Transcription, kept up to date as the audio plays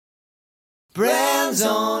Brands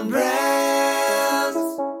on Brands.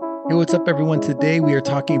 Hey, what's up, everyone? Today we are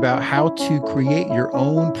talking about how to create your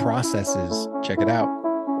own processes. Check it out.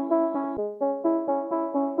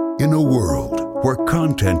 In a world where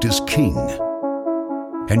content is king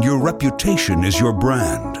and your reputation is your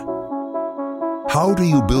brand, how do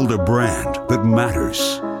you build a brand that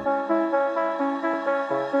matters?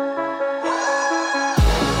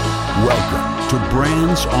 Welcome to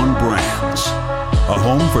Brands on Brands, a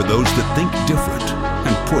home for those that think different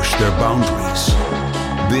and push their boundaries.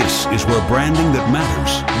 This is where branding that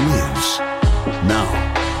matters lives. Now,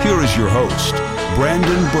 here is your host,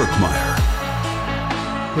 Brandon Birkmeyer.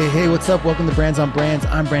 Hey, what's up? Welcome to Brands on Brands.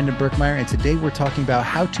 I'm Brandon Birkmeyer, and today we're talking about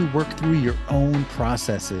how to work through your own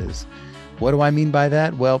processes. What do I mean by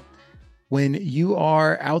that? Well, when you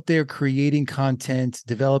are out there creating content,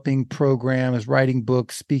 developing programs, writing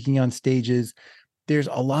books, speaking on stages, there's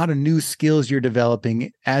a lot of new skills you're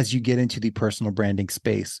developing as you get into the personal branding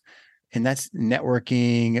space. And that's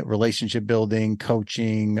networking, relationship building,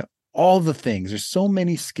 coaching, all the things. There's so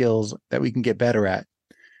many skills that we can get better at.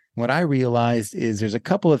 What I realized is there's a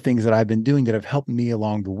couple of things that I've been doing that have helped me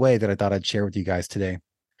along the way that I thought I'd share with you guys today.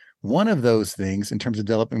 One of those things in terms of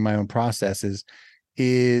developing my own processes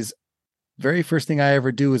is very first thing I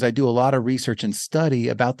ever do is I do a lot of research and study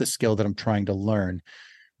about the skill that I'm trying to learn.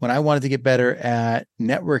 When I wanted to get better at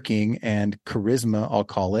networking and charisma, I'll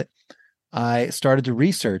call it, I started to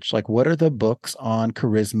research like what are the books on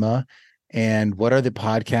charisma and what are the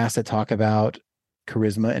podcasts that talk about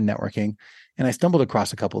charisma and networking. And I stumbled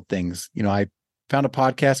across a couple of things. I found a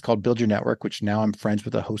podcast called Build Your Network, which now I'm friends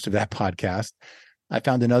with the host of that podcast. I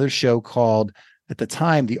found another show called, at the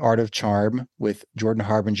time, The Art of Charm with Jordan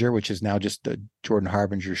Harbinger, which is now just the Jordan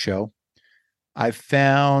Harbinger show. I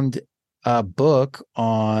found a book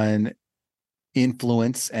on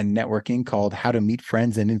influence and networking called How to Meet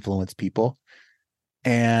Friends and Influence People.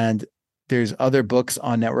 And there's other books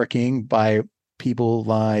on networking by people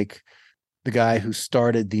like the guy who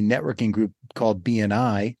started the networking group called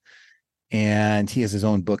BNI, and he has his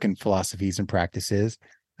own book in philosophies and practices.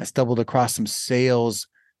 I stumbled across some salesmen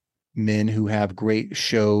who have great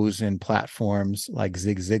shows and platforms like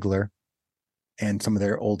Zig Ziglar and some of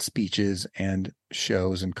their old speeches and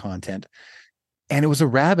shows and content. And it was a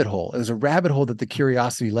rabbit hole. It was a rabbit hole that the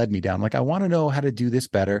curiosity led me down. Like, I want to know how to do this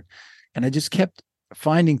better. And I just kept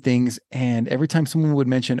finding things. And every time someone would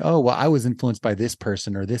mention, oh, well, I was influenced by this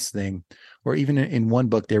person or this thing, or even in one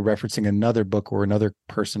book, they're referencing another book or another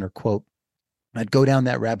person or quote, I'd go down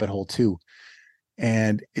that rabbit hole too.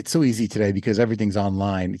 And it's so easy today because everything's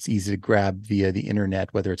online. It's easy to grab via the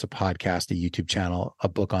internet, whether it's a podcast, a YouTube channel, a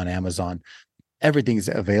book on Amazon. Everything's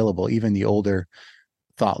available, even the older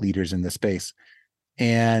thought leaders in the space.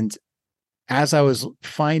 And as I was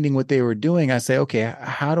finding what they were doing, I say, okay,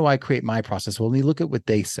 how do I create my process? Well, let me look at what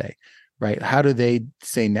they say, right? How do they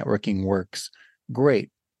say networking works? Great.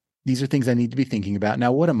 These are things I need to be thinking about.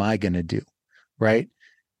 Now, what am I going to do, right?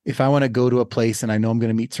 If I want to go to a place and I know I'm going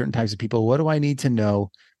to meet certain types of people, what do I need to know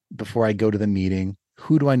before I go to the meeting?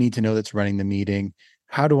 Who do I need to know that's running the meeting?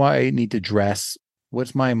 How do I need to dress?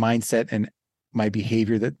 What's my mindset and my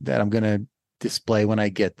behavior that I'm going to display when I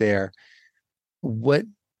get there? What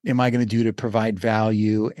am I going to do to provide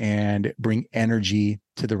value and bring energy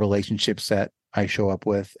to the relationships that I show up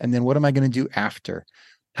with? And then what am I going to do after?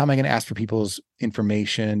 How am I going to ask for people's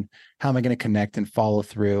information? How am I going to connect and follow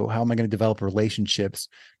through? How am I going to develop relationships?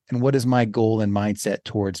 And what is my goal and mindset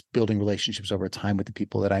towards building relationships over time with the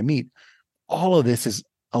people that I meet? All of this is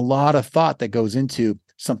a lot of thought that goes into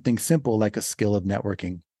something simple like a skill of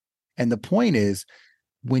networking. And the point is,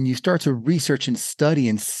 when you start to research and study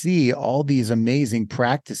and see all these amazing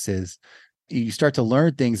practices, you start to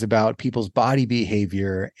learn things about people's body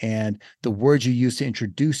behavior and the words you use to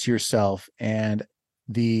introduce yourself and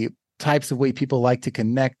the types of way people like to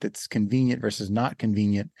connect that's convenient versus not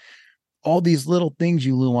convenient. All these little things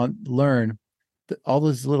you learn,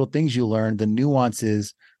 the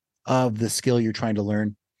nuances of the skill you're trying to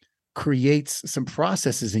learn creates some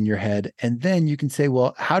processes in your head. And then you can say,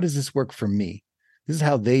 well, how does this work for me? This is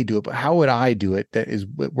how they do it, but how would I do it? It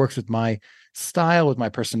works with my style, with my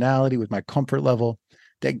personality, with my comfort level,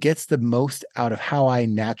 that gets the most out of how I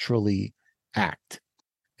naturally act.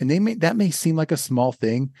 And that may seem like a small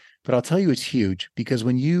thing, but I'll tell you it's huge, because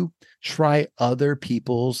when you try other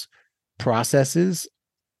people's processes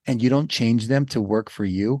and you don't change them to work for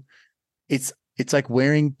you, it's like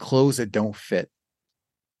wearing clothes that don't fit.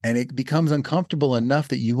 And it becomes uncomfortable enough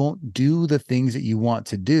that you won't do the things that you want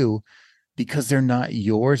to do because they're not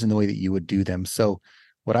yours in the way that you would do them. So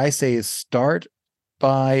what I say is start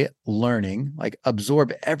by learning, like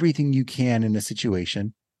absorb everything you can in a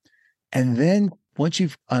situation, And then once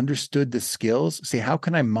you've understood the skills, say, how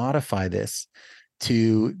can I modify this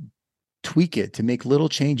to tweak it, to make little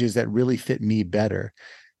changes that really fit me better?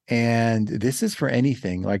 And this is for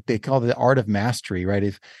anything. Like they call it the art of mastery, right?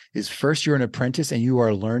 If is first you're an apprentice and you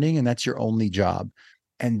are learning, and that's your only job.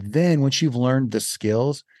 And then once you've learned the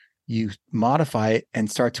skills, you modify it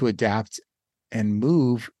and start to adapt and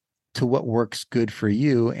move to what works good for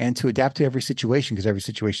you, and to adapt to every situation, because every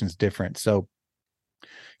situation is different. So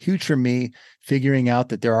huge for me, figuring out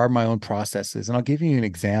that there are my own processes. And I'll give you an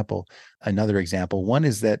example, another example. One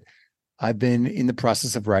is that I've been in the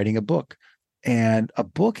process of writing a book, and a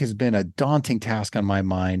book has been a daunting task on my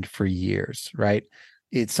mind for years, right?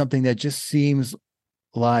 It's something that just seems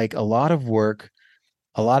like a lot of work,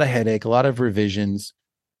 a lot of headache, a lot of revisions.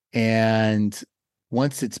 And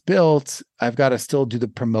once it's built, I've got to still do the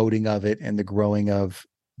promoting of it and the growing of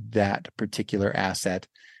that particular asset.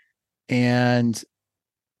 And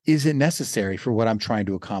is it necessary for what I'm trying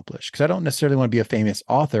to accomplish? Because I don't necessarily want to be a famous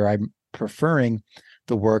author. I'm preferring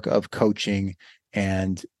the work of coaching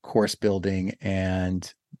and course building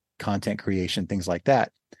and content creation, things like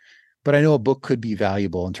that. But I know a book could be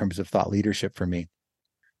valuable in terms of thought leadership for me.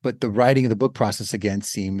 But the writing of the book process, again,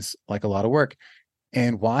 seems like a lot of work.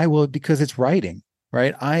 And why? Well, because it's writing,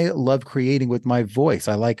 right? I love creating with my voice.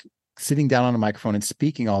 I like sitting down on a microphone and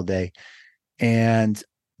speaking all day. And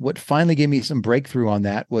what finally gave me some breakthrough on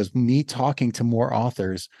that was me talking to more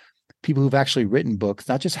authors, people who've actually written books,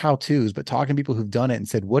 not just how-tos, but talking to people who've done it and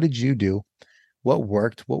said, what did you do? What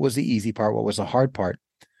worked? What was the easy part? What was the hard part?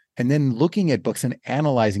 And then looking at books and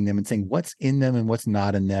analyzing them and saying what's in them and what's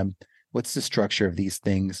not in them. What's the structure of these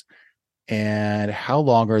things? And how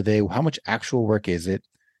long are they? How much actual work is it?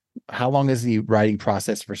 How long is the writing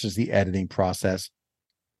process versus the editing process?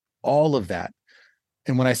 All of that.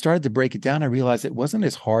 And when I started to break it down, I realized it wasn't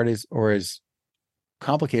as hard as or as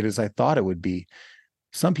complicated as I thought it would be.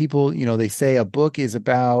 Some people, they say a book is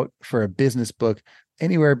about, for a business book,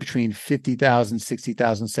 anywhere between 50,000,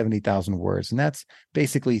 60,000, 70,000 words. And that's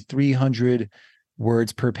basically 300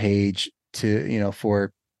 words per page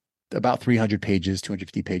for about 300 pages,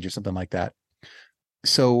 250 pages, something like that.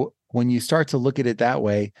 So when you start to look at it that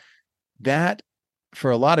way, that for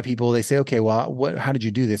a lot of people, they say, okay, well, how did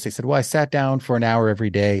you do this? They said, well, I sat down for an hour every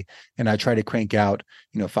day and I try to crank out,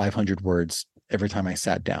 500 words every time I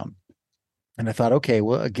sat down. And I thought, okay,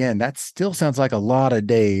 well, again, that still sounds like a lot of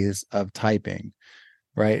days of typing,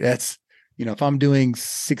 right? That's, if I'm doing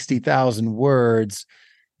 60,000 words,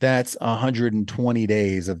 that's 120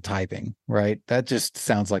 days of typing, right? That just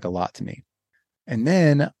sounds like a lot to me. And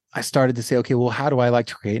then I started to say, okay, well, how do I like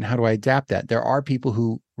to create and how do I adapt that? There are people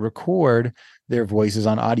who record their voices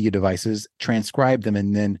on audio devices, transcribe them,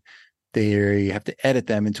 and then they have to edit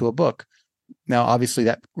them into a book. Now, obviously,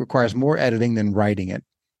 that requires more editing than writing it.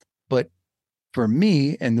 But for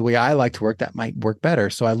me and the way I like to work, that might work better.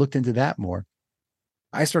 So I looked into that more.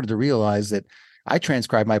 I started to realize that I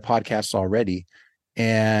transcribe my podcasts already.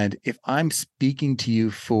 And if I'm speaking to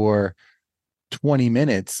you for 20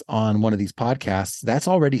 minutes on one of these podcasts, that's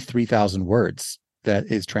already 3,000 words that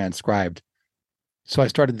is transcribed. So I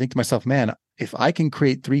started to think to myself, man, if I can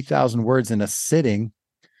create 3,000 words in a sitting,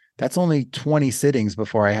 that's only 20 sittings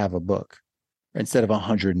before I have a book instead of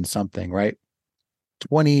 100 and something, right?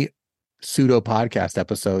 20 pseudo podcast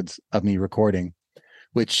episodes of me recording,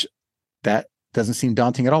 which that doesn't seem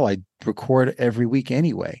daunting at all. I record every week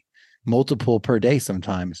anyway, multiple per day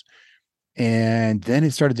sometimes. And then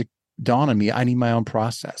it started to dawn on me, I need my own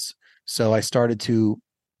process. So I started to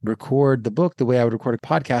record the book the way I would record a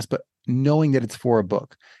podcast, but knowing that it's for a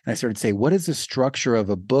book. And I started to say, what is the structure of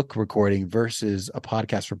a book recording versus a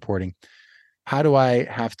podcast reporting? How do I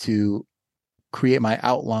have to create my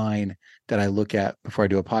outline that I look at before I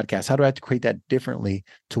do a podcast? How do I have to create that differently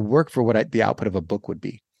to work for what the output of a book would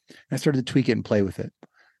be? And I started to tweak it and play with it.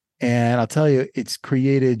 And I'll tell you, it's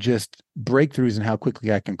created just breakthroughs in how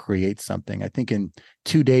quickly I can create something. I think in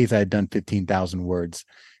 2 days, I had done 15,000 words.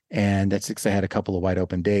 And that's because I had a couple of wide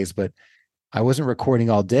open days, but I wasn't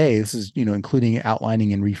recording all day. This is, including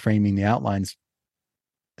outlining and reframing the outlines.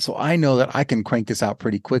 So I know that I can crank this out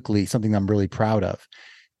pretty quickly, something I'm really proud of.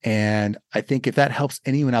 And I think if that helps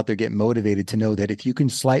anyone out there get motivated to know that if you can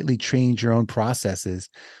slightly change your own processes,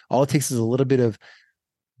 all it takes is a little bit of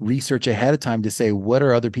research ahead of time to say, what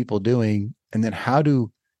are other people doing? And then how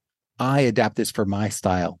do I adapt this for my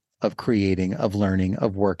style of creating, of learning,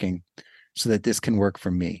 of working, so that this can work for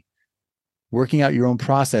me? Working out your own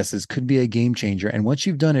processes could be a game changer. And once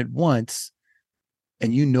you've done it once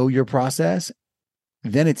and you know your process,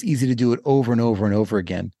 then it's easy to do it over and over and over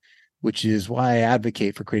again, which is why I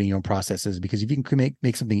advocate for creating your own processes. Because if you can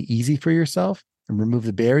make something easy for yourself, and remove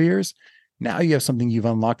the barriers, now you have something you've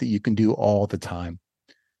unlocked that you can do all the time.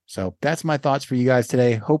 So that's my thoughts for you guys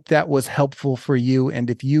today. Hope that was helpful for you. And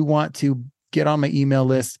if you want to get on my email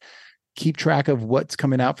list, keep track of what's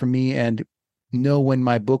coming out from me, and know when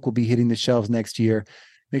my book will be hitting the shelves next year,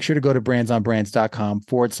 make sure to go to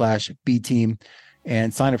brandsonbrands.com/B-team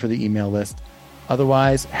and sign up for the email list.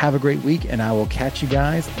 Otherwise, have a great week, and I will catch you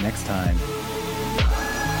guys next time.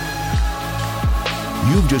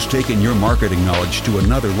 You've just taken your marketing knowledge to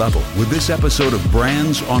another level with this episode of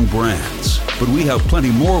Brands on Brands. But we have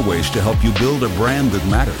plenty more ways to help you build a brand that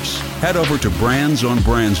matters. Head over to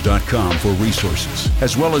brandsonbrands.com for resources,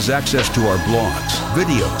 as well as access to our blogs,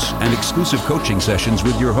 videos, and exclusive coaching sessions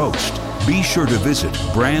with your host. Be sure to visit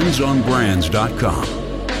brandsonbrands.com.